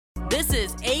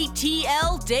is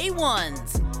ATL Day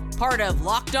Ones, part of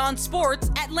Locked On Sports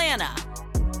Atlanta.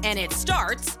 And it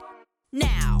starts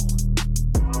now.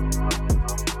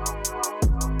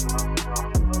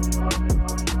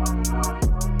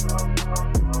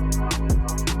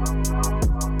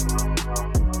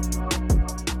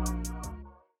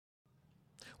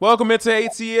 Welcome into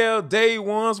ATL Day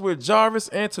Ones with Jarvis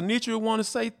and Tenitra. We want to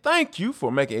say thank you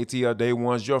for making ATL Day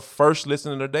Ones your first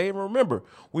listen of the day. And remember,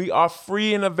 we are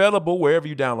free and available wherever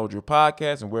you download your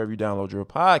podcast and wherever you download your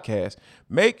podcast.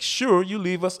 Make sure you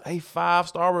leave us a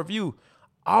 5-star review.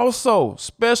 Also,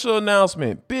 special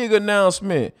announcement, big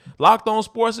announcement. Locked On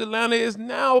Sports Atlanta is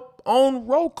now on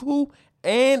Roku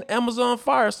and Amazon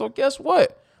Fire. So guess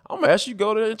what? I'm going to ask you to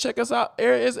go there and check us out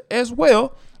there as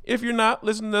well if you're not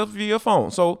listening to us via phone.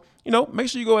 So, make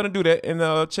sure you go ahead and do that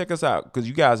and check us out because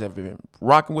you guys have been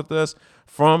rocking with us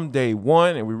from day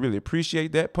one, and we really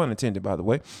appreciate that. Pun intended, by the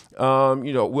way.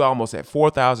 We're almost at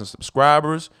 4,000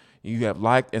 subscribers. You have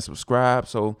liked and subscribed,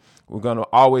 so we're going to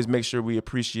always make sure we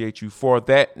appreciate you for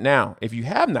that. Now, if you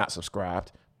have not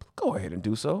subscribed, go ahead and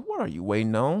do so. What are you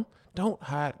waiting on? Don't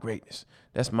hide greatness.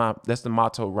 That's the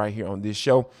motto right here on this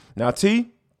show. Now,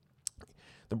 T,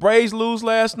 the Braves lose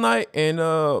last night, and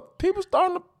I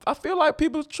feel like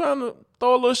people trying to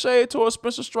throw a little shade towards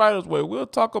Spencer Strider's way. We'll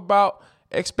talk about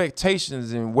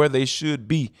expectations and where they should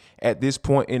be at this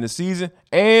point in the season.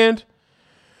 And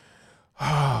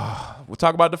we'll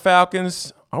talk about the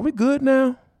Falcons. Are we good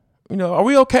now? Are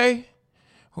we okay?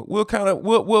 We'll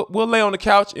lay on the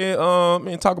couch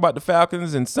and talk about the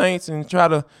Falcons and Saints and try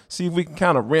to see if we can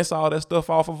kind of rinse all that stuff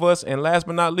off of us. And last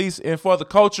but not least, and for the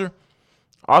culture,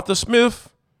 Arthur Smith.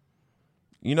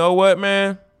 You know what,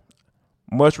 man?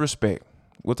 Much respect.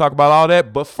 We'll talk about all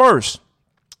that. But first,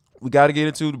 we got to get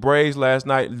into the Braves last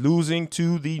night losing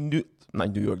to the New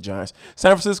York Giants.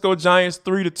 San Francisco Giants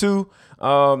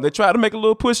 3-2. They tried to make a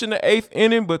little push in the 8th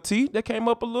inning, but they came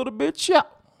up a little bit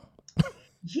chopped.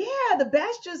 Yeah, the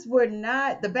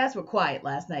bats were quiet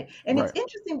last night. And It's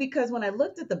interesting because when I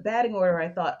looked at the batting order, I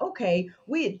thought, okay,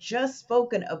 we had just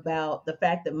spoken about the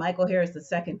fact that Michael Harris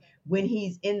II, when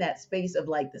he's in that space of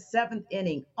like the 7th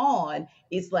inning on,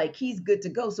 it's like he's good to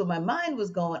go. So my mind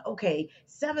was going, okay,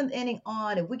 7th inning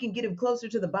on, if we can get him closer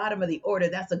to the bottom of the order,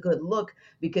 that's a good look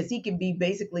because he can be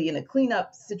basically in a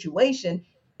cleanup situation.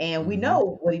 And we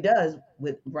know what he does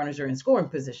with runners are in scoring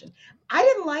position. I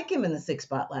didn't like him in the 6th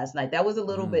spot last night. That was a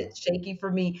little bit shaky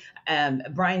for me.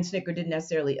 Brian Snitker didn't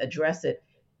necessarily address it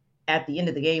at the end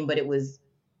of the game, but it was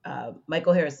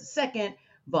Michael Harris II,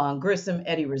 Vaughn Grissom,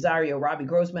 Eddie Rosario, Robbie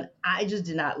Grossman. I just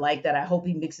did not like that. I hope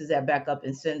he mixes that back up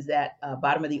and sends that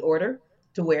bottom of the order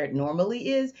to where it normally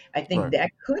is. I think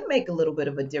that could make a little bit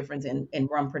of a difference in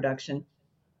run production.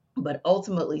 But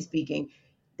ultimately speaking,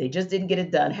 they just didn't get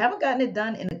it done. Haven't gotten it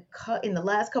done in the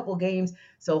last couple of games,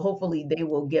 so hopefully they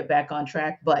will get back on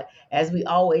track. But as we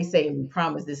always say, and we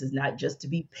promise this is not just to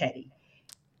be petty.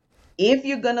 If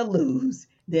you're going to lose,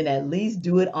 then at least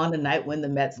do it on the night when the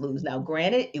Mets lose. Now,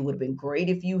 granted, it would have been great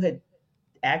if you had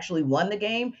actually won the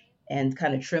game and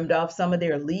kind of trimmed off some of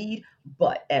their lead,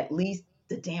 but at least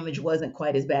the damage wasn't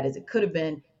quite as bad as it could have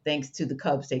been thanks to the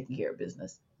Cubs taking care of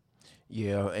business.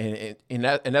 Yeah, and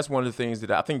that's one of the things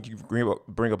that I think you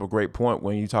bring up a great point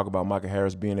when you talk about Michael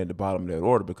Harris being at the bottom of that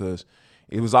order because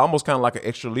it was almost kind of like an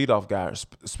extra leadoff guy,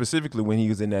 specifically when he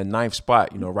was in that 9th spot,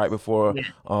 right before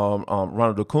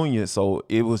Ronald Acuna. So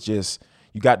it was just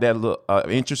you got that little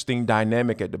interesting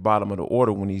dynamic at the bottom of the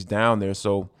order when he's down there.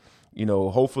 So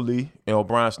hopefully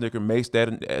Brian Snitker makes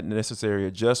that necessary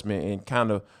adjustment and kind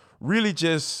of really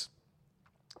just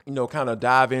kind of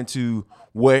dive into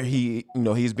where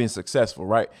he's been successful,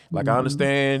 right? Like I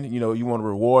understand, you want to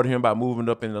reward him by moving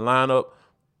up in the lineup.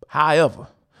 However,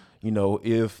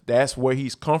 if that's where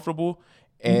he's comfortable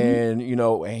and,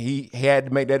 and he had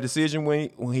to make that decision when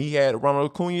he had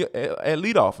Ronald Acuna at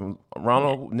leadoff and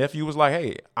Ronald nephew was like,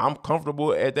 hey, I'm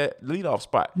comfortable at that leadoff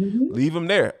spot. Leave him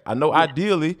there. I know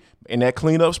ideally in that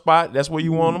cleanup spot, that's where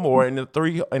you want him or in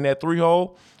that 3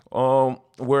 hole.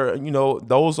 Where,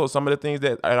 those are some of the things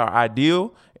that are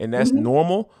ideal and that's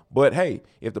normal. But, hey,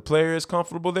 if the player is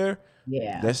comfortable there,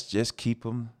 let's just keep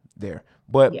him there.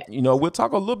 But, we'll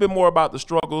talk a little bit more about the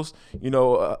struggles,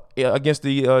 against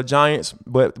the Giants.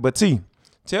 But T,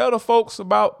 tell the folks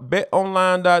about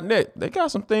betonline.net. They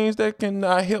got some things that can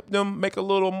help them make a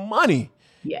little money.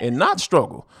 Yes. And not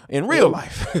struggle in real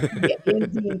life.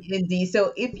 Indeed.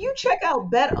 So if you check out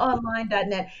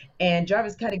betonline.net, and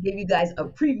Jarvis kind of gave you guys a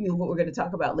preview of what we're going to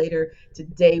talk about later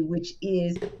today, which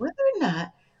is whether or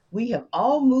not we have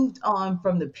all moved on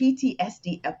from the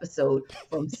PTSD episode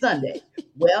from Sunday.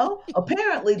 Well,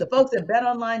 apparently the folks at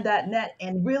betonline.net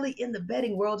and really in the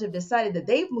betting world have decided that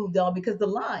they've moved on because the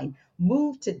line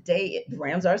moved today. The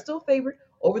Rams are still favored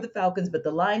over the Falcons, but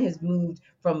the line has moved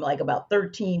from like about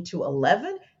 13 to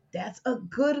 11. That's a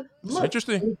good It's look.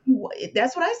 interesting.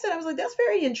 That's what I said. I was like, that's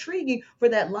very intriguing for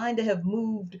that line to have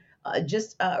moved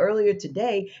just earlier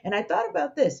today. And I thought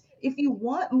about this. If you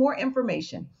want more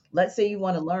information, let's say you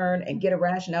want to learn and get a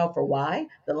rationale for why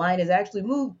the line has actually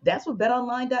moved, that's what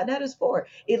betonline.net is for.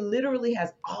 It literally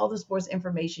has all the sports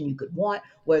information you could want,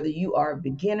 whether you are a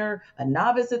beginner, a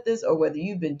novice at this, or whether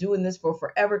you've been doing this for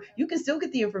forever. You can still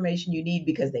get the information you need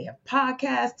because they have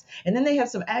podcasts, and then they have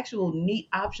some actual neat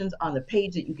options on the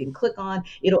page that you can click on.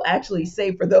 It'll actually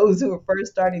say for those who are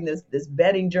first starting this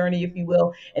betting journey, if you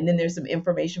will, and then there's some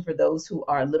information for those who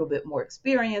are a little bit more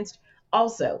experienced.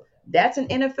 Also, that's an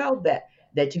NFL bet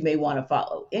that you may want to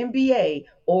follow. NBA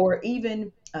or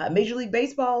even Major League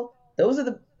Baseball, those are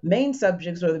the main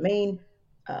subjects or the main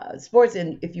sports,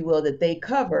 if you will, that they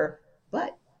cover.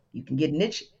 But you can get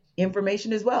niche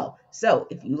information as well. So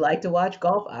if you like to watch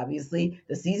golf, obviously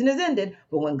the season has ended,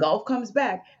 but when golf comes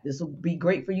back, this will be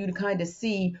great for you to kind of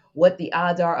see what the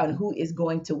odds are on who is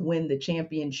going to win the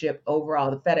championship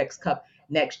overall, the FedEx Cup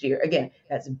next year. Again,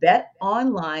 that's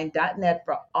betonline.net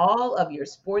for all of your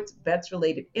sports bets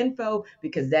related info,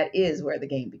 because that is where the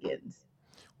game begins.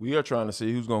 We are trying to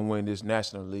see who's going to win this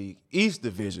National League East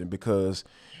division because,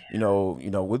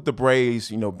 with the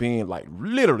Braves, being like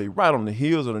literally right on the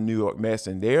heels of the New York Mets,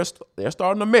 and they're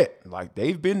starting to met like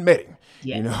they've been metting,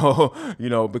 Yes.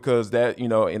 because that,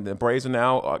 and the Braves are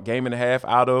now a game and a half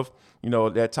out of,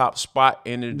 that top spot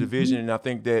in the division, and I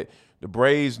think that the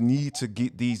Braves need to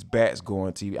get these bats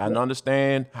going. I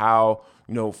understand how,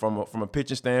 from a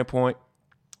pitching standpoint.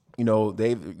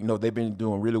 They've been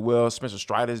doing really well. Spencer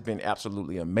Strider's been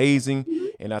absolutely amazing.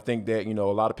 And I think that, a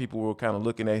lot of people were kind of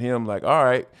looking at him like, all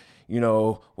right,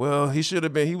 well, he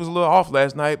was a little off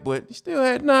last night, but he still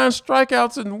had 9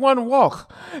 strikeouts and 1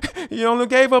 walk. He only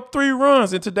gave up 3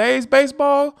 runs. In today's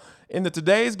baseball, in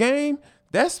today's game,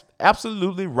 that's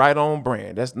absolutely right on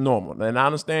brand. That's normal. And I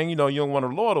understand, you don't want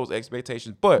to lower those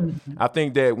expectations. But I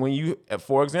think that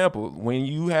for example, when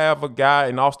you have a guy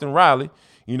in Austin Riley,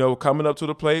 coming up to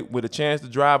the plate with a chance to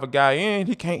drive a guy in,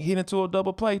 he can't hit into a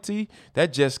double play, T.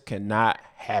 That just cannot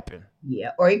happen.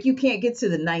 Yeah. Or if you can't get to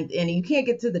the ninth inning, you can't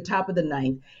get to the top of the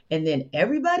ninth, and then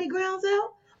everybody grounds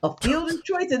out, a fielder's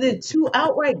choice, and then 2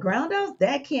 outright ground outs,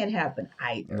 that can't happen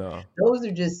either. No. Those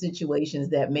are just situations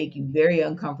that make you very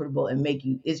uncomfortable and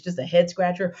it's just a head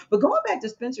scratcher. But going back to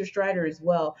Spencer Strider as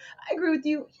well, I agree with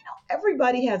you.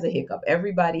 Everybody has a hiccup.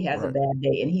 Everybody has a bad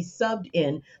day, and he subbed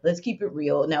in. Let's keep it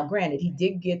real. Now, granted, he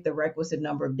did get the requisite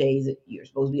number of days that you're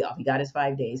supposed to be off. He got his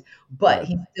 5 days, but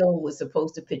he still was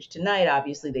supposed to pitch tonight.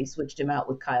 Obviously, they switched him out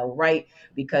with Kyle Wright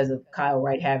because of Kyle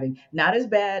Wright having not as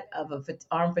bad of a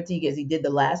arm fatigue as he did the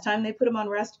last time they put him on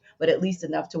rest, but at least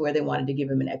enough to where they wanted to give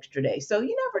him an extra day. So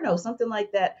you never know. Something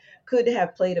like that could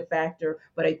have played a factor.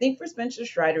 But I think for Spencer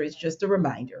Strider, it's just a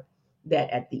reminder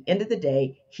that at the end of the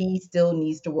day, he still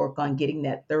needs to work on getting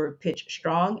that third pitch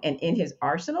strong and in his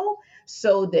arsenal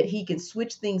so that he can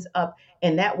switch things up.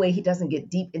 And that way he doesn't get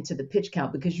deep into the pitch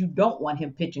count, because you don't want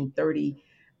him pitching 30,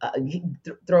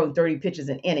 throwing 30 pitches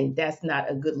an inning. That's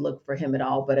not a good look for him at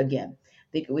all. But again,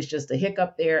 I think it was just a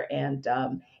hiccup there, and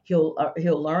he'll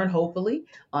learn hopefully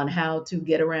on how to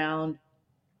get around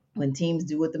when teams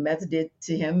do what the Mets did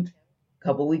to him a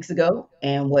couple weeks ago,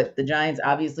 and what the Giants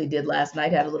obviously did last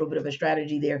night. Had a little bit of a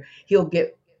strategy there. He'll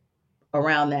get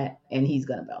around that, and he's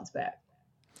going to bounce back.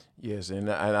 Yes,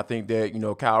 and I think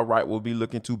that, Kyle Wright will be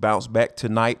looking to bounce back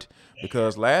tonight,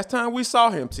 because last time we saw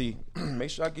him, T, make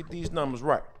sure I get these numbers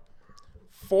right.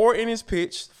 4 innings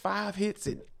pitched, 5 hits,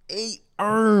 and 8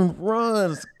 earned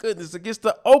runs. Goodness, against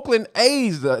the Oakland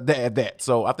A's at that.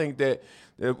 So I think that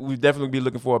we definitely be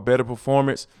looking for a better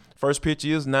performance. First pitch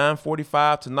is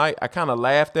 9:45 tonight. I kind of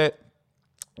laughed at,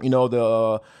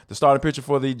 the starting pitcher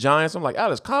for the Giants. I'm like,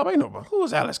 Alex Cobb? I ain't know who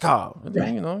is Alex Cobb. And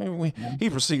then, he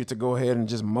proceeded to go ahead and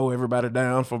just mow everybody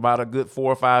down for about a good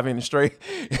 4 or 5 innings straight.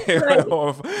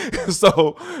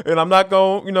 So, and I'm not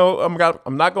going,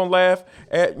 I'm not going to laugh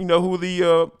at, who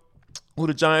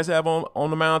the Giants have on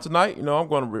the mound tonight. I'm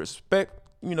going to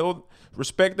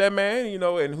respect that man,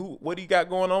 and what he got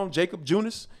going on, Jacob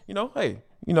Junis.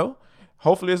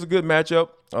 Hopefully it's a good matchup.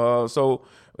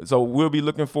 So we'll be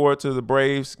looking forward to the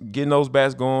Braves getting those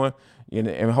bats going,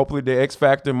 and hopefully the X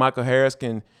factor, Michael Harris,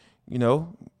 can,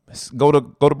 Go to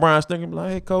Brian Stinker and be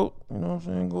like, hey coach, you know what I'm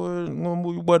saying? Go ahead, I'm gonna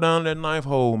move your boy down that ninth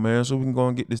hole, man, so we can go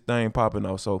and get this thing popping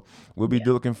off. So we'll be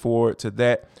Yeah. looking forward to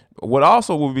that. What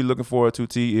also we'll be looking forward to,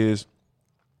 T, is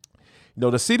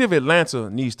the city of Atlanta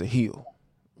needs to heal,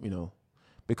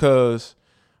 because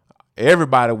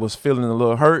everybody was feeling a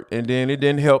little hurt, and then it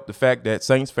didn't help the fact that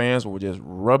Saints fans were just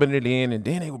rubbing it in, and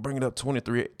then they were bringing up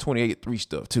 28-3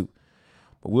 stuff too.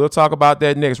 But we'll talk about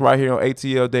that next right here on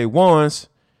ATL Day Ones.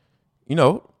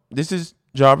 This is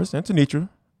Jarvis and Tenitra,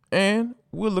 and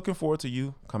we're looking forward to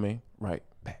you coming right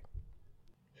back.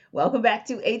 Welcome back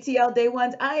to ATL Day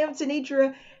Ones. I am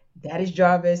Tenitra. That is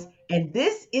Jarvis. And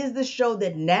this is the show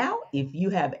that now, if you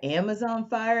have Amazon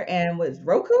Fire and was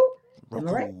Roku, am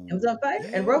I right? Roku. Amazon Fire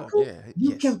and Yeah, Roku, yeah, you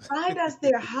yes. can find us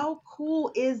there. How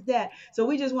cool is that? So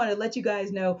we just want to let you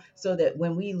guys know so that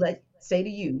when we say to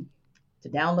you to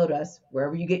download us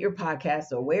wherever you get your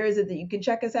podcasts or where is it that you can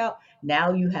check us out,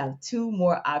 now you have two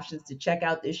more options to check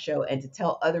out this show and to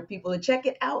tell other people to check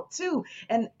it out too.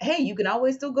 And hey, you can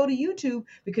always still go to YouTube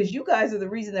because you guys are the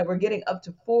reason that we're getting up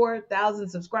to 4,000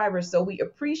 subscribers. So we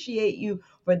appreciate you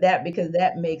for that because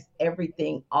that makes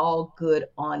everything all good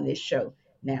on this show.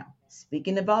 Now,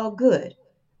 speaking of all good,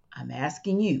 I'm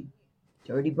asking you,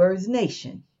 Dirty Birds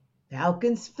Nation,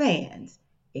 Falcons fans,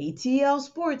 ATL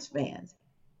sports fans,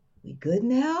 we good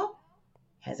now?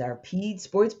 Has our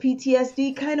sports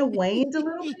PTSD kind of waned a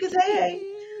little bit? Because, hey,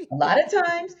 a lot of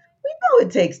times we know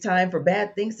it takes time for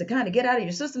bad things to kind of get out of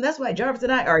your system. That's why Jarvis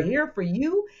and I are here for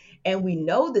you. And we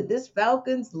know that this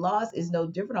Falcons loss is no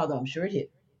different, although I'm sure it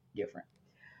hit different.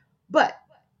 But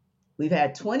we've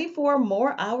had 24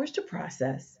 more hours to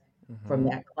process from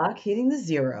that clock hitting the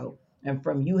zero and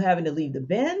from you having to leave the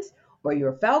Benz or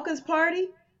your Falcons party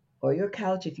or your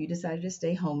couch if you decided to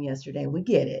stay home yesterday. We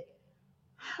get it.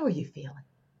 How are you feeling?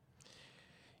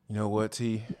 You know what,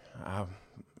 T?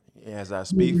 As I You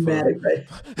speak for, dramatic,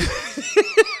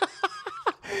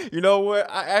 you know what?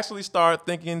 I actually started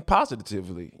thinking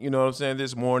positively, you know what I'm saying,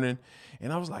 this morning.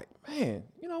 And I was like, man,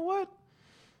 you know what?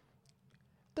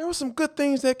 There were some good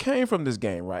things that came from this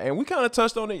game, right? And we kind of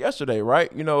touched on it yesterday,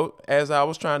 right? As I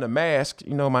was trying to mask,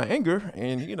 my anger.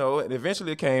 And, and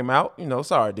eventually it came out.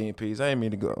 Sorry, DMPs. I didn't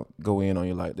mean to go in on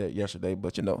you like that yesterday.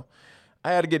 But,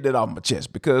 I had to get that off my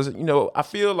chest because, I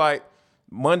feel like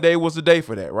Monday was the day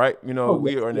for that, right? Oh,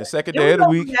 We are in yeah. the second It day was of the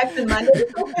week. overreaction Monday.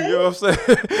 It's You okay. know what I'm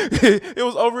saying? It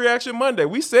was overreaction Monday.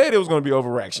 We said it was going to be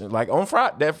overreaction. Like on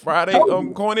Friday, Told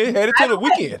you. going in, headed to Either the way,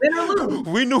 weekend. win or lose.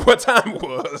 We knew what time it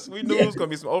was. We knew it Yeah. was going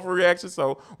to be some overreaction.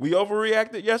 So we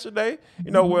overreacted yesterday.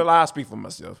 Mhm. Well, I speak for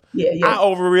myself. Yeah, I yeah.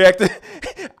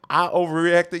 overreacted. I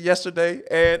overreacted yesterday,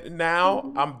 and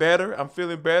now I'm better. I'm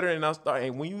feeling better, and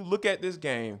And when you look at this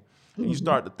game, and you Mhm.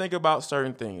 start to think about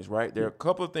certain things, right? There are a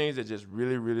couple of things that just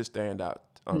really, really stand out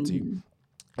to you, Mhm.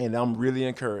 and I'm really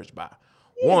encouraged by.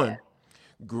 Yeah. One,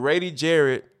 Grady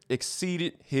Jarrett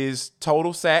exceeded his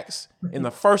total sacks in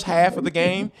the first half of the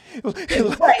game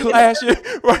Right. last year.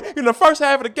 Right in the first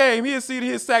half of the game, he exceeded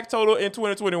his sack total in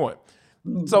 2021.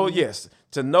 So Mhm. yes,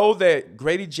 to know that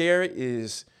Grady Jarrett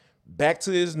is back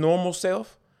to his normal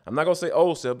self. I'm not gonna say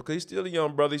old self because he's still a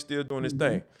young brother. He's still doing his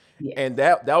thing. Mhm. Yes. And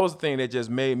that was the thing that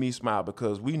just made me smile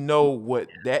because we know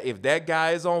if that guy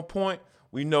is on point,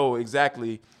 we know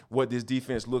exactly what this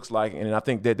defense looks like, and I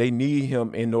think that they need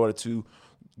him in order to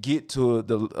get to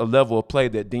a level of play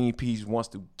that Dean Pease wants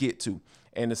to get to.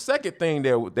 And the second thing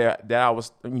that I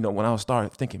was, when I was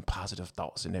started thinking positive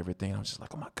thoughts and everything, I was just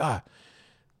like, oh my God,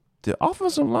 the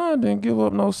offensive line didn't give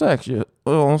up no sacks yet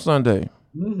on Sunday.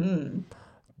 Mhm.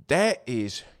 That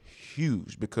is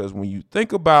huge because when you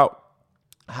think about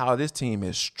how this team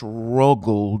has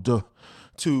struggled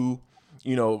to,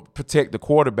 protect the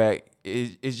quarterback,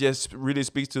 it just really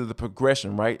speaks to the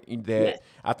progression, right? Yes. That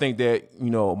I think that,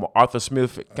 Arthur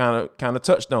Smith kind of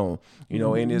touched on,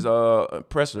 in his Mhm.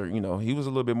 presser. He was a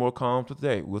little bit more calm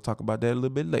today. We'll talk about that a little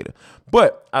bit later.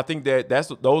 But I think that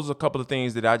those are a couple of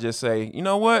things that I just say, you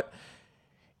know what?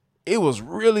 It was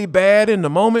really bad in the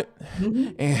moment,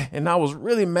 Mhm. and I was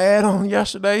really mad on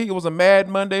yesterday. It was a mad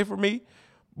Monday for me,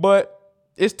 but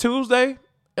it's Tuesday,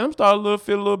 and I'm starting to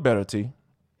feel a little better, T.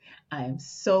 I am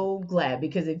so glad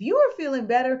because if you are feeling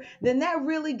better, then that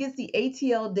really gets the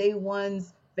ATL Day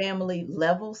One's family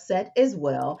level set as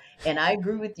well. And I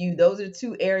agree with you. Those are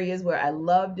two areas where I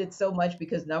loved it so much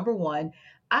because number one,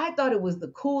 I thought it was the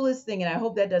coolest thing. And I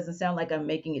hope that doesn't sound like I'm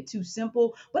making it too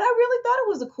simple, but I really thought it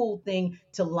was a cool thing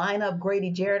to line up Grady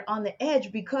Jarrett on the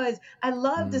edge because I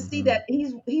love to see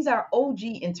Mm-hmm. that he's our OG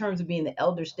in terms of being the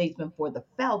elder statesman for the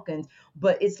Falcons.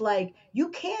 But it's like you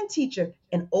can teach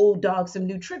an old dog some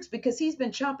new tricks, because he's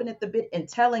been chomping at the bit and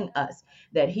telling us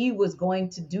that he was going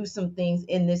to do some things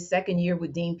in this second year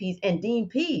with Dean Pease. And Dean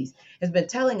Pease has been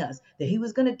telling us that he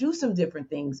was going to do some different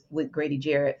things with Grady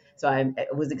Jarrett. So I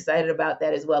was excited about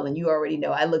that as well. And you already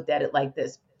know I looked at it like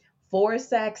this: 4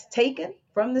 sacks taken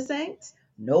from the Saints,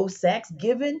 no sacks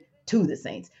given to the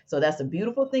Saints. So that's a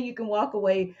beautiful thing you can walk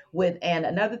away with. And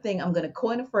another thing, I'm going to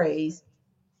coin a phrase.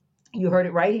 You heard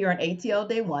it right here on ATL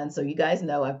Day One. So you guys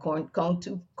know I've coined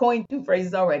two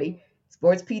phrases already.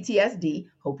 Sports PTSD.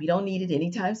 Hope you don't need it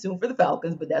anytime soon for the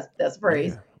Falcons, but that's a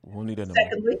phrase. Yeah, we won't need that no more.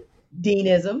 Secondly,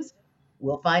 Deanisms.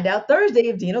 We'll find out Thursday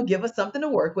if Dean will give us something to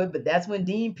work with, but that's when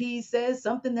Dean Pease says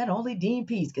something that only Dean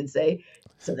Pease can say.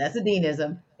 So that's a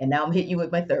Deanism. And now I'm hitting you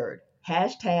with my third.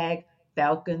 Hashtag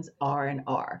Falcons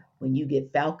R&R. When you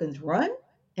get Falcons run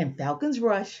and Falcons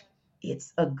rush,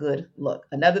 it's a good look.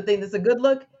 Another thing that's a good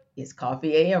look is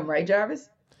Coffee AM, right, Jarvis?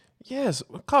 Yes,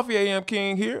 Coffee AM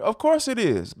King here. Of course it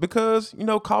is. Because,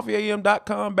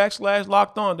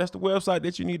 coffeeam.com/locked on. That's the website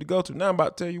that you need to go to. Now I'm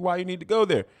about to tell you why you need to go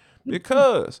there.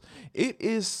 Because it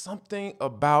is something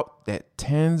about that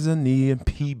Tanzanian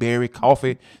pea berry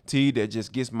coffee tea that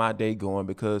just gets my day going.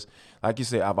 Because, like you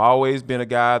said, I've always been a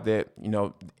guy that,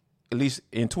 at least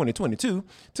in 2022,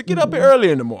 to get up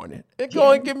early in the morning and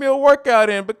go and get me a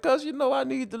workout in, because I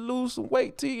need to lose some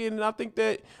weight, T. And I think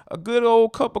that a good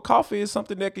old cup of coffee is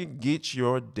something that can get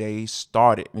your day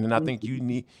started. And I think you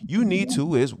need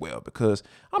to as well, because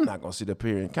I'm not gonna sit up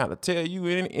here and kind of tell you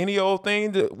any old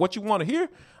thing that what you want to hear.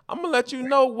 I'm gonna let you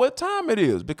know what time it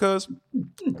is, because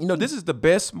this is the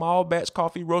best small batch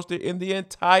coffee roaster in the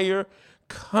entire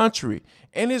country,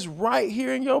 and it's right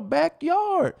here in your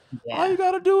backyard. Yeah. All you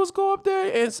gotta do is go up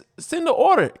there and send the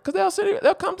order, because they'll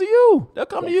come to you.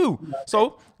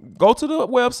 So go to the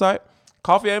website,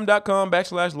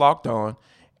 coffeeam.com/locked on,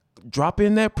 drop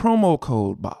in that promo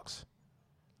code box,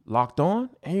 locked on,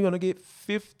 and you're gonna get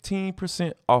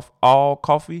 15% off all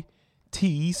coffee,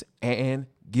 teas, and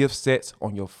gift sets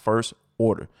on your first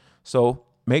order. So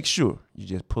make sure you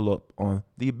just pull up on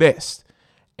the best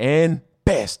and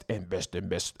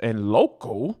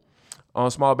local on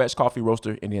small batch coffee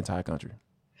roaster in the entire country.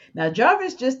 Now,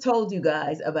 Jarvis just told you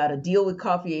guys about a deal with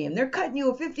Coffee AM. They're cutting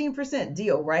you a 15%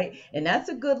 deal, right? And that's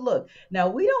a good look. Now,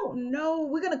 we don't know.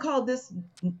 We're going to call this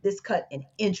cut an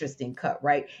interesting cut,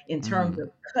 right? In terms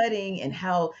of cutting and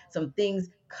how some things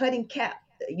cutting cap,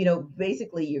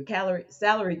 basically your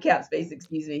salary cap space,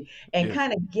 and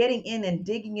kind of getting in and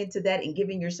digging into that and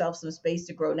giving yourself some space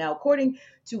to grow. Now, according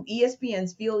to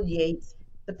ESPN's Phil Yates,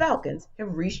 the Falcons have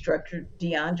restructured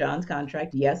Deion John's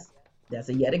contract. Yes, that's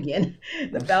a yet again.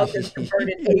 The Falcons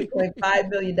converted $8.5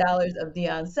 million of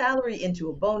Deion's salary into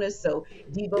a bonus. So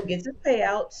Debo gets his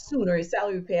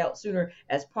salary payout sooner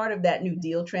as part of that new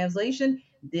deal. Translation,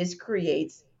 this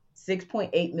creates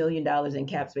 $6.8 million in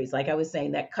cap space. Like I was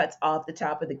saying, that cuts off the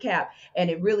top of the cap, and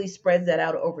it really spreads that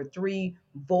out over 3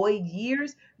 void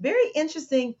years. Very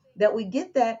interesting that we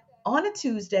get that on a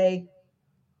Tuesday.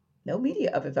 No media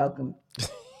up at Falcon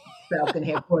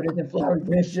headquarters in Flowery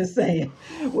Branch, just saying.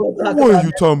 We'll talk What about are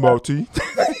you talking about, T?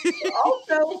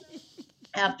 Also,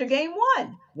 after game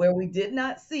 1, where we did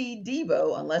not see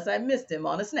Debo, unless I missed him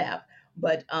on a snap.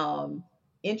 But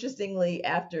interestingly,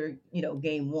 after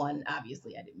game 1,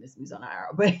 obviously I didn't miss him, he was on IR,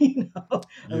 but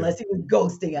unless he was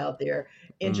ghosting out there.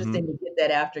 Interesting to get that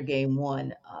after game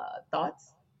 1.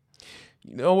 Thoughts?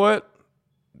 You know what?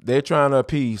 They're trying to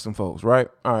appease some folks, right?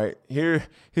 All right,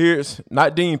 here's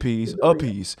not Dean Pease,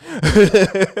 appease.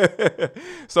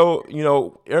 So, there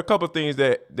are a couple of things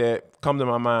that come to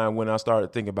my mind when I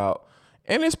started thinking about,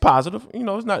 and it's positive,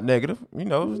 it's not negative,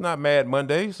 it's not Mad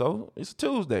Monday, so it's a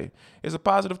Tuesday. It's a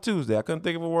positive Tuesday. I couldn't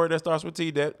think of a word that starts with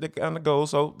T that kind of goes,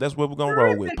 so that's what we're going to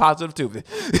roll with. Positive Tuesday.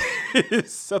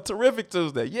 It's a terrific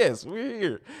Tuesday. Yes, we're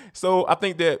here. So I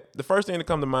think that the first thing that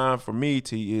comes to mind for me,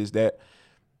 T, is that,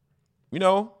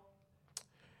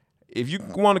 if you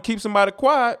want to keep somebody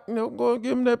quiet, go and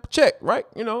give them that check, right?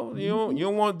 You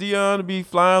don't want Deion to be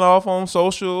flying off on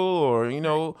social or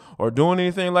doing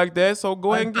anything like that. So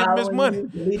go ahead and give him his money.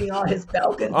 Deleting all his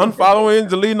Falcons. Unfollowing,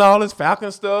 deleting all his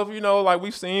Falcon stuff, like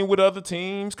we've seen with other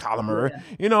teams, Kyler Murray,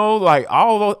 like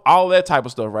all that type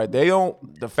of stuff, right? The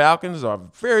Falcons are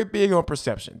very big on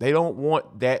perception. They don't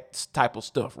want that type of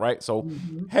stuff, right? So,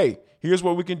 hey, here's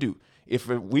what we can do. If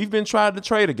we've been trying to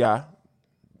trade a guy,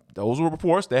 those were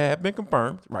reports that have been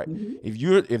confirmed, right?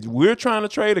 If we're trying to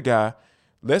trade a guy,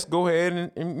 let's go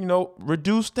ahead and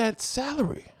reduce that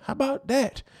salary. How about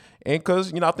that? And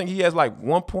because I think he has like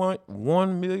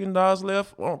 $1.1 million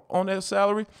left on that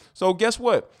salary. So guess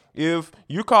what? If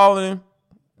you're calling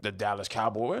the Dallas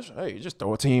Cowboys, hey, just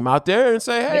throw a team out there and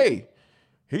say, hey,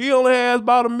 He only has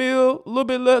about a little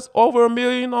bit less, over $1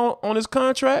 million on his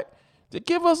contract. To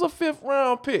give us a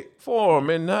 5th-round pick for him,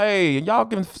 and hey, y'all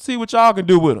can see what y'all can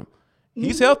do with him.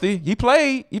 He's Mm-hmm. healthy. He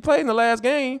played. He played in the last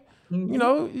game.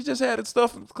 Mm-hmm. He just had his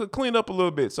stuff cleaned up a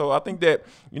little bit. So I think that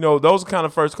those are kind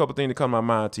of first couple things that come to my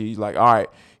mind. To you, like, all right,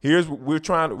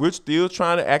 we're still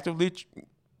trying to actively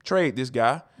trade this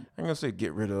guy. I'm gonna say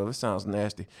get rid of. It sounds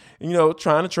nasty.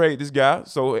 Trying to trade this guy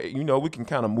so we can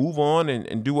kind of move on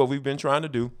and do what we've been trying to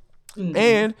do, Mm-hmm.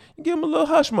 and give him a little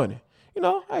hush money.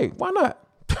 Hey, why not?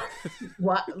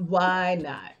 Why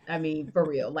not? I mean, for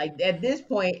real. Like at this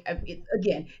point,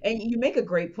 again, and you make a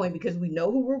great point because we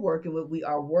know who we're working with. We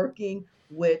are working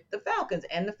with the Falcons,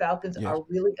 and the Falcons Yes. are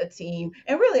really a team.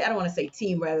 And really, I don't want to say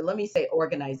team, rather, let me say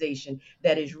organization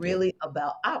that is Yeah. really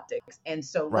about optics. And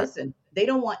so, Right. listen, they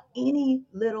don't want any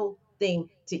little thing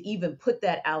to even put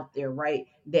that out there, right?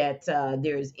 That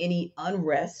there's any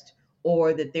unrest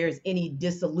or that there's any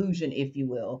disillusion, if you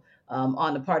will,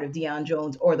 on the part of Deion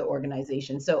Jones or the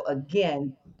organization. So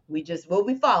again, we'll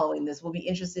be following this. We'll be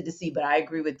interested to see, but I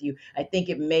agree with you. I think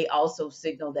it may also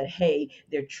signal that hey,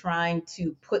 they're trying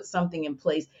to put something in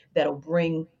place that'll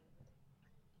bring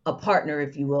a partner,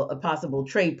 if you will, a possible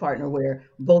trade partner where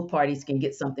both parties can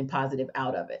get something positive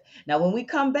out of it. Now, when we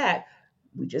come back,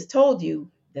 we just told you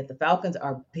that the Falcons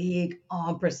are big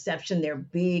on perception, they're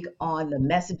big on the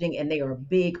messaging, and they are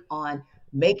big on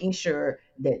making sure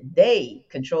that they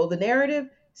control the narrative.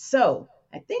 So,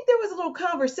 I think there was a little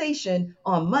conversation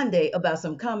on Monday about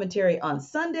some commentary on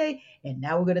Sunday, and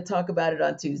now we're going to talk about it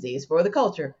on Tuesday. It's for the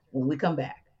culture when we come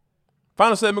back.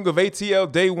 Final segment of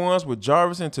ATL Day Ones with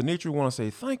Jarvis and Tenitra. We want to say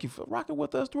thank you for rocking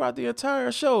with us throughout the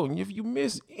entire show. And if you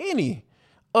miss any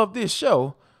of this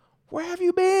show, where have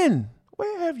you been?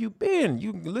 Where have you been?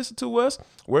 You can listen to us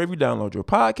wherever you download your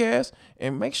podcast.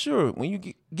 And make sure when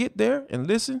you get there and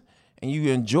listen and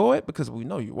you enjoy it, because we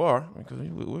know you are, because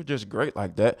we're just great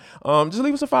like that, just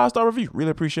leave us a 5-star review. Really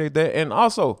appreciate that. And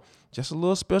also, just a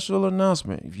little special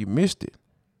announcement. If you missed it,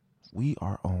 we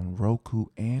are on Roku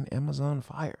and Amazon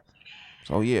Fire.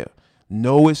 So yeah,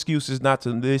 no excuses not to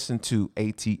listen to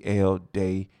ATL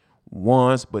Day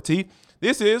Ones. But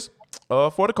this is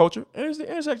for the culture, and it's the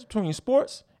intersection between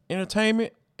sports,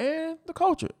 entertainment, and the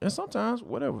culture, and sometimes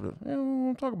whatever we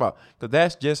want to talk about, because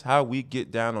that's just how we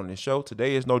get down on this show.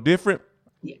 Today is no different.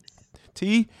 Yes.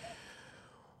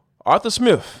 Arthur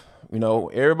Smith.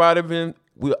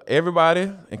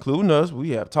 Everybody, including us, we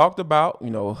have talked about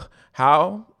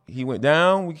how he went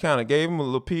down. We kind of gave him a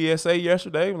little PSA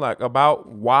yesterday, like about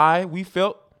why we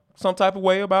felt some type of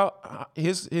way about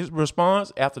his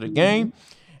response after the game.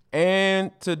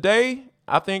 And today,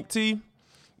 I think he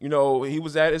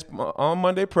was at his on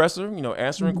Monday presser,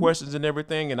 answering questions and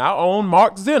everything. And our own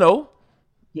Mark Zeno,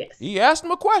 Yes. he asked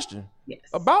him a question Yes.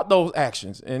 about those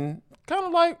actions, and kind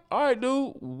of like, all right,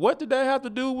 dude, what did that have to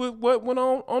do with what went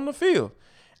on the field?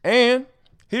 And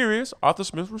here is Arthur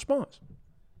Smith's response.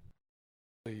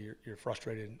 You're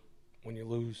frustrated when you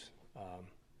lose,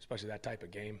 especially that type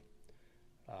of game.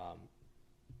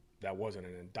 That wasn't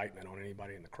an indictment on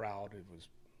anybody in the crowd. It was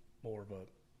more of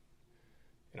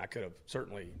and I could have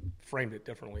certainly framed it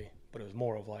differently, but it was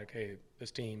more of like, hey,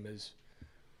 this team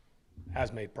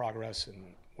has made progress,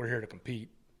 and we're here to compete.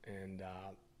 And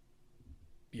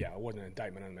it wasn't an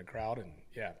indictment on the crowd, and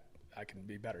yeah, I can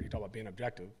be better. You talk about being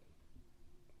objective,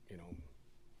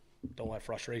 don't let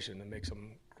frustration and make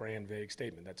some grand, vague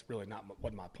statement. That's really not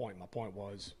what my point. My point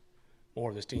was more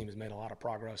of this team has made a lot of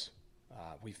progress.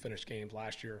 We finished games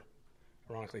last year,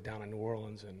 ironically, down in New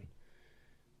Orleans, and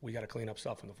we got to clean up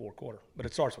stuff in the fourth quarter. But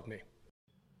it starts with me.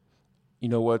 You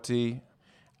know what, T?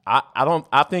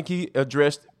 I think he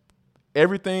addressed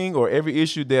everything or every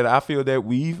issue that I feel that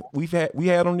we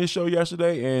had on this show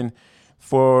yesterday. And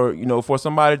for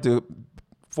somebody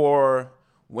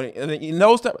when in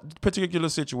those particular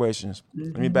situations,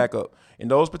 let me back up. In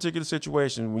those particular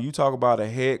situations, when you talk about a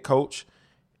head coach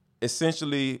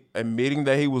essentially admitting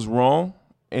that he was wrong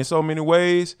in so many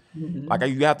ways, like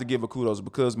you have to give a kudos,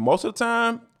 because most of the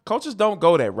time coaches don't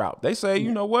go that route. They say,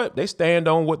 you know what, they stand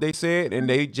on what they said and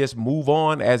they just move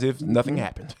on as if nothing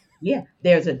happened. Yeah,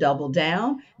 there's a double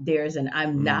down. There's an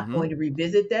I'm not going to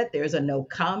revisit that. There's a no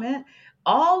comment.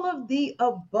 All of the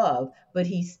above. But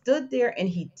he stood there and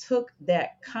he took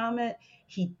that comment.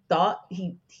 He thought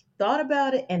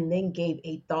about it and then gave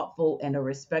a thoughtful and a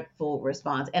respectful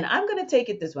response. And I'm going to take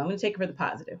it this way. I'm going to take it for the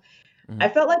positive. I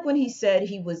felt like when he said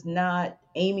he was not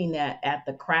aiming that at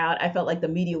the crowd, I felt like the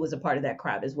media was a part of that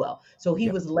crowd as well. So he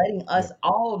Yep. was letting us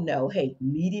all know, hey,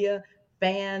 media,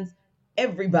 fans,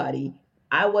 everybody,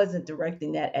 I wasn't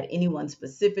directing that at anyone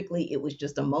specifically. It was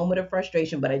just a moment of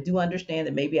frustration, but I do understand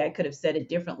that maybe I could have said it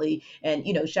differently. And,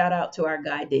 shout out to our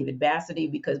guy, David Bassity,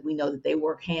 because we know that they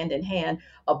work hand in hand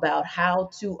about how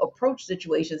to approach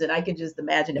situations. And I can just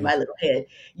imagine in my Yes. little head,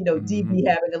 Mm-hmm. DB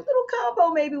having a little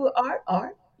combo maybe with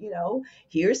Art.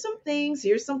 Here's some things,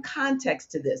 here's some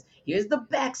context to this. Here's the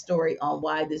backstory on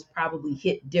why this probably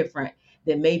hit different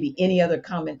than maybe any other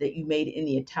comment that you made in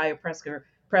the entire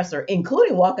presser,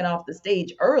 including walking off the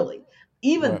stage early.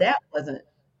 Even Right. that wasn't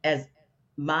as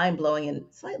mind blowing and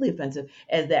slightly offensive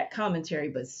as that commentary,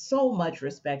 but so much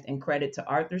respect and credit to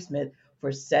Arthur Smith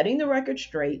for setting the record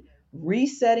straight,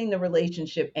 resetting the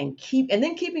relationship, and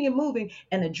then keeping it moving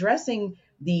and addressing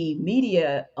the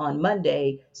media on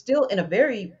Monday still in a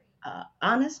very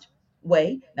honest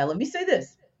way. Now, let me say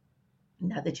this.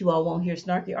 Not that you all won't hear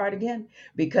Snarky Art again,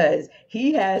 because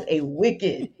he has a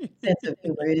wicked sense of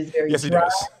humor. It is very Yes, he dry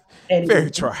does. and it is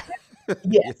Very try.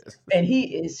 yes, Yes. and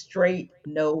he is straight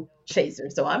no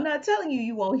chaser. So I'm not telling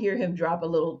you won't hear him drop a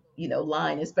little,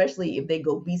 line, especially if they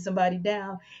go beat somebody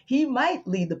down. He might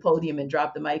leave the podium and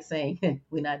drop the mic saying,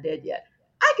 "We're not dead yet."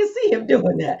 I can see him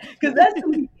doing that because that's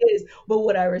who he is. But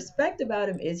what I respect about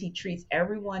him is he treats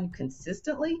everyone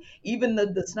consistently, even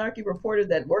the snarky reporters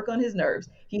that work on his nerves.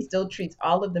 He still treats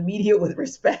all of the media with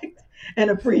respect and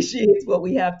appreciates what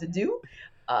we have to do.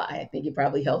 I think it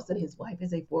probably helps that his wife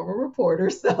is a former reporter,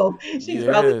 so she's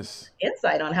probably Yes.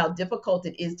 insight on how difficult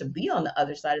it is to be on the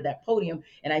other side of that podium.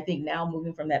 And I think now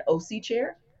moving from that OC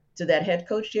chair to that head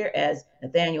coach chair, as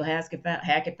Nathaniel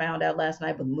Hackett found out last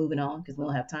night, but moving on because we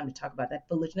don't have time to talk about that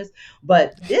foolishness.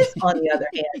 But this, on the other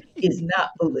hand, is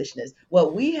not foolishness.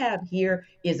 What we have here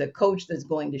is a coach that's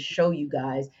going to show you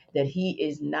guys that he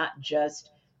is not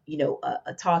just,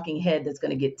 a talking head that's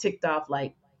going to get ticked off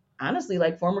like, honestly,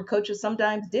 like former coaches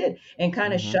sometimes did and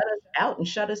kind of Mm-hmm. shut us out and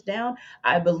shut us down.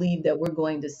 I believe that we're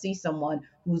going to see someone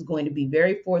who's going to be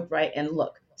very forthright and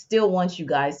look, still wants you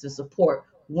guys to support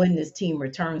when this team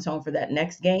returns home for that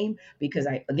next game. Because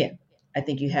I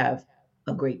think you have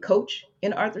a great coach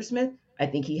in Arthur Smith. I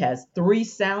think he has three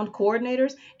sound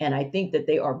coordinators, and I think that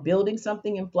they are building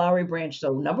something in Flowery Branch.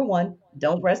 So, number one,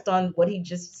 don't rest on what he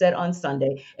just said on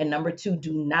Sunday. And number two,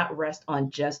 do not rest on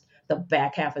just the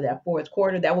back half of that fourth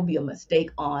quarter. That would be a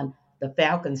mistake on the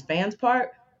Falcons fans'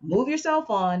 part. Move yourself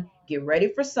on, get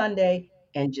ready for Sunday,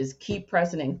 and just keep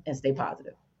pressing and stay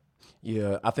positive.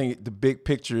 Yeah, I think the big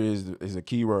picture is a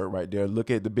key word right there. Look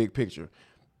at the big picture.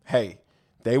 Hey,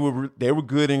 they were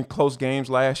good in close games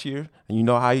last year, and you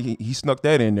know how he snuck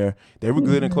that in there. They were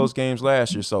good in Mhm. close games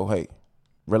last year, so hey,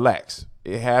 relax.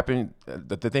 It happened.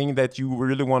 The thing that you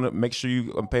really want to make sure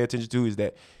you pay attention to is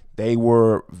that they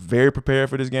were very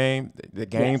prepared for this game. The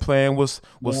game Yes. plan was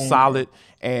Yeah. solid,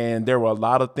 and there were a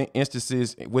lot of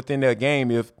instances within that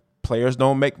game if players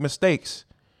don't make mistakes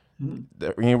Mhm.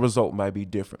 the end result might be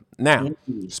different. Now,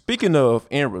 Indeed. speaking of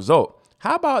end result,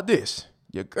 how about this?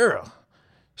 Your girl,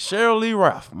 Cheryl Lee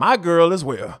Ralph, my girl as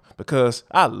well, because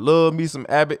I love me some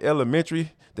Abbott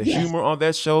Elementary. The Yes. humor on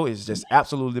that show is just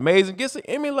absolutely amazing. Gets an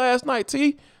Emmy last night,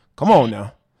 T. Come on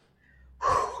now.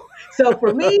 So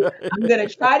for me, I'm gonna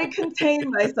try to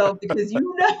contain myself because she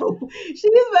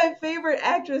is my favorite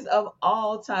actress of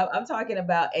all time. I'm talking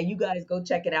about, and you guys go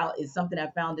check it out. It's something I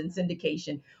found in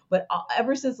syndication. But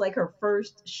ever since like her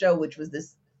first show, which was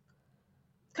this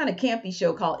kind of campy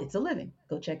show called It's a Living.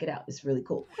 Go check it out. It's really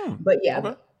cool. But yeah,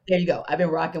 Okay. there you go. I've been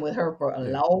rocking with her for a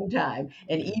Yeah. long time.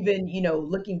 And Yeah. even,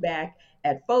 looking back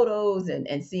at photos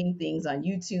and seeing things on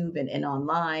YouTube and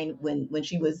online when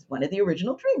she was one of the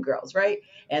original Dream Girls, right?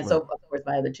 And Right. so of course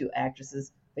my other two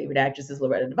favorite actresses,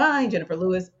 Loretta Devine, Jennifer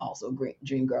Lewis, also great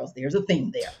Dream Girls. There's a theme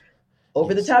there.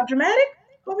 Over the Yes. top dramatic,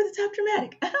 over the top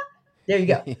dramatic. There you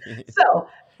go. So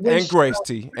when And she Grace,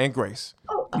 T. And Grace.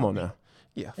 Come oh, on now.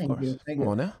 Yeah, of thank course. you. Thank Come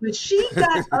you. on now. But she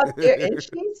got up there and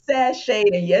she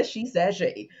sashayed, and yes, she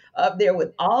sashayed up there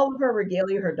with all of her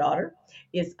regalia. Her daughter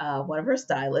is one of her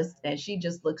stylists, and she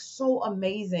just looks so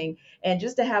amazing. And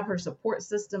just to have her support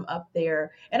system up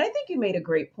there, and I think you made a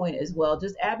great point as well.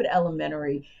 Just Abbott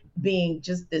Elementary being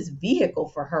just this vehicle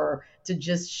for her to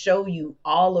just show you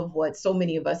all of what so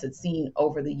many of us had seen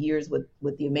over the years with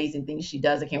the amazing things she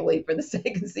does. I can't wait for the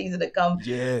second season to come.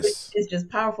 Yes. It's just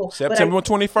powerful. But I September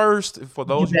 21st, for you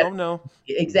those who bet. don't know.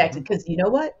 Exactly, because you know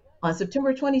what? On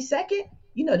September 22nd,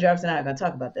 Jarvis and I are going to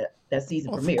talk about that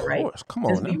season Of premiere, right? course. Come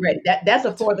on Just be now. ready. That's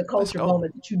a for the Let's culture go.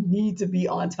 moment that you need to be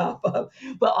on top of.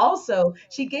 But also,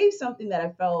 she gave something that I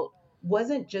felt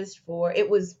wasn't just for it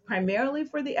was primarily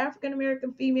for the African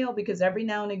American female because every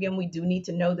now and again we do need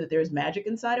to know that there's magic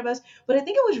inside of us. But I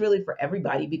think it was really for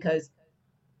everybody because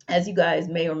As you guys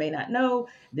may or may not know,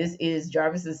 this is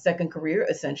Jarvis's second career,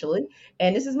 essentially,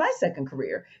 and this is my second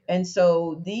career. And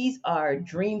so these are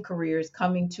dream careers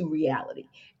coming to reality.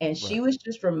 And she Right. was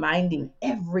just reminding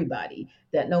everybody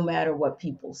that no matter what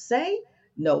people say,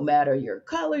 no matter your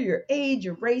color, your age,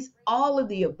 your race, all of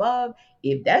the above,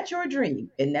 if that's your dream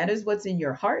and that is what's in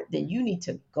your heart, then you need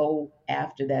to go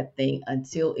after that thing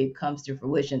until it comes to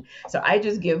fruition. So I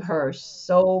just give her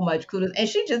so much kudos. And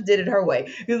she just did it her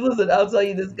way. Because listen, I'll tell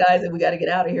you this, guys, and we got to get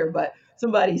out of here. But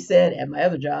somebody said at my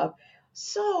other job,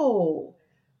 so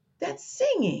that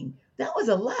singing, that was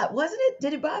a lot, wasn't it?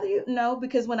 Did it bother you? No,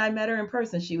 because when I met her in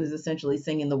person, she was essentially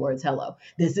singing the words hello.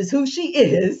 This is who she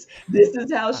is. This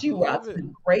is how I she love rocks it.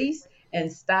 with grace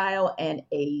and style and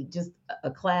a just a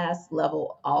class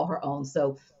level all her own.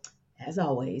 So as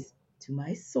always, to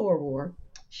my soror,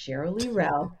 Cheryl Lee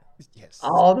Ralph, Yes.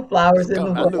 all the It flowers was in the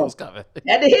coming. I knew it world. was coming.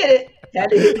 Had to hit it. Had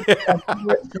to hit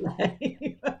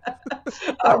it.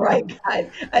 All right,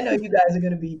 guys. I know you guys are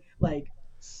going to be like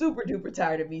super duper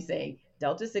tired of me saying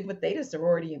Delta Sigma Theta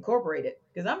Sorority Incorporated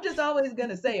because I'm just always going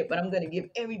to say it, but I'm going to give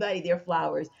everybody their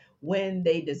flowers when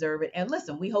they deserve it. And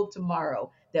listen, we hope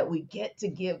tomorrow that we get to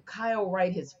give Kyle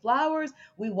Wright his flowers.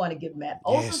 We want to give Matt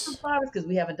Olson some Yes. flowers because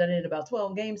we haven't done it in about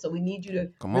 12 games. So we need you to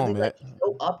Come on, really like Matt.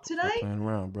 show up Stop tonight playing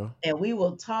around, bro. and we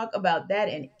will talk about that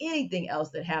and anything else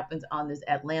that happens on this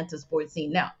Atlanta sports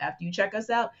scene. Now, after you check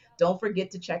us out, don't forget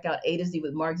to check out A to Z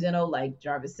with Mark Zeno. Like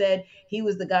Jarvis said, he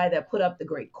was the guy that put up the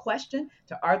great question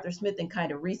to Arthur Smith and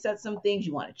kind of reset some things.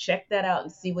 You want to check that out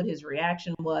and see what his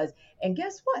reaction was. And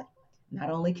guess what? Not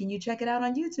only can you check it out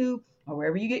on YouTube or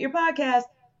wherever you get your podcast,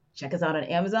 check us out on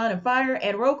Amazon and Fire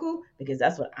and Roku because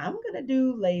that's what I'm going to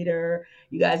do later.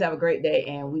 You guys have a great day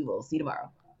and we will see you tomorrow.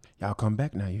 Y'all come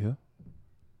back now, you hear?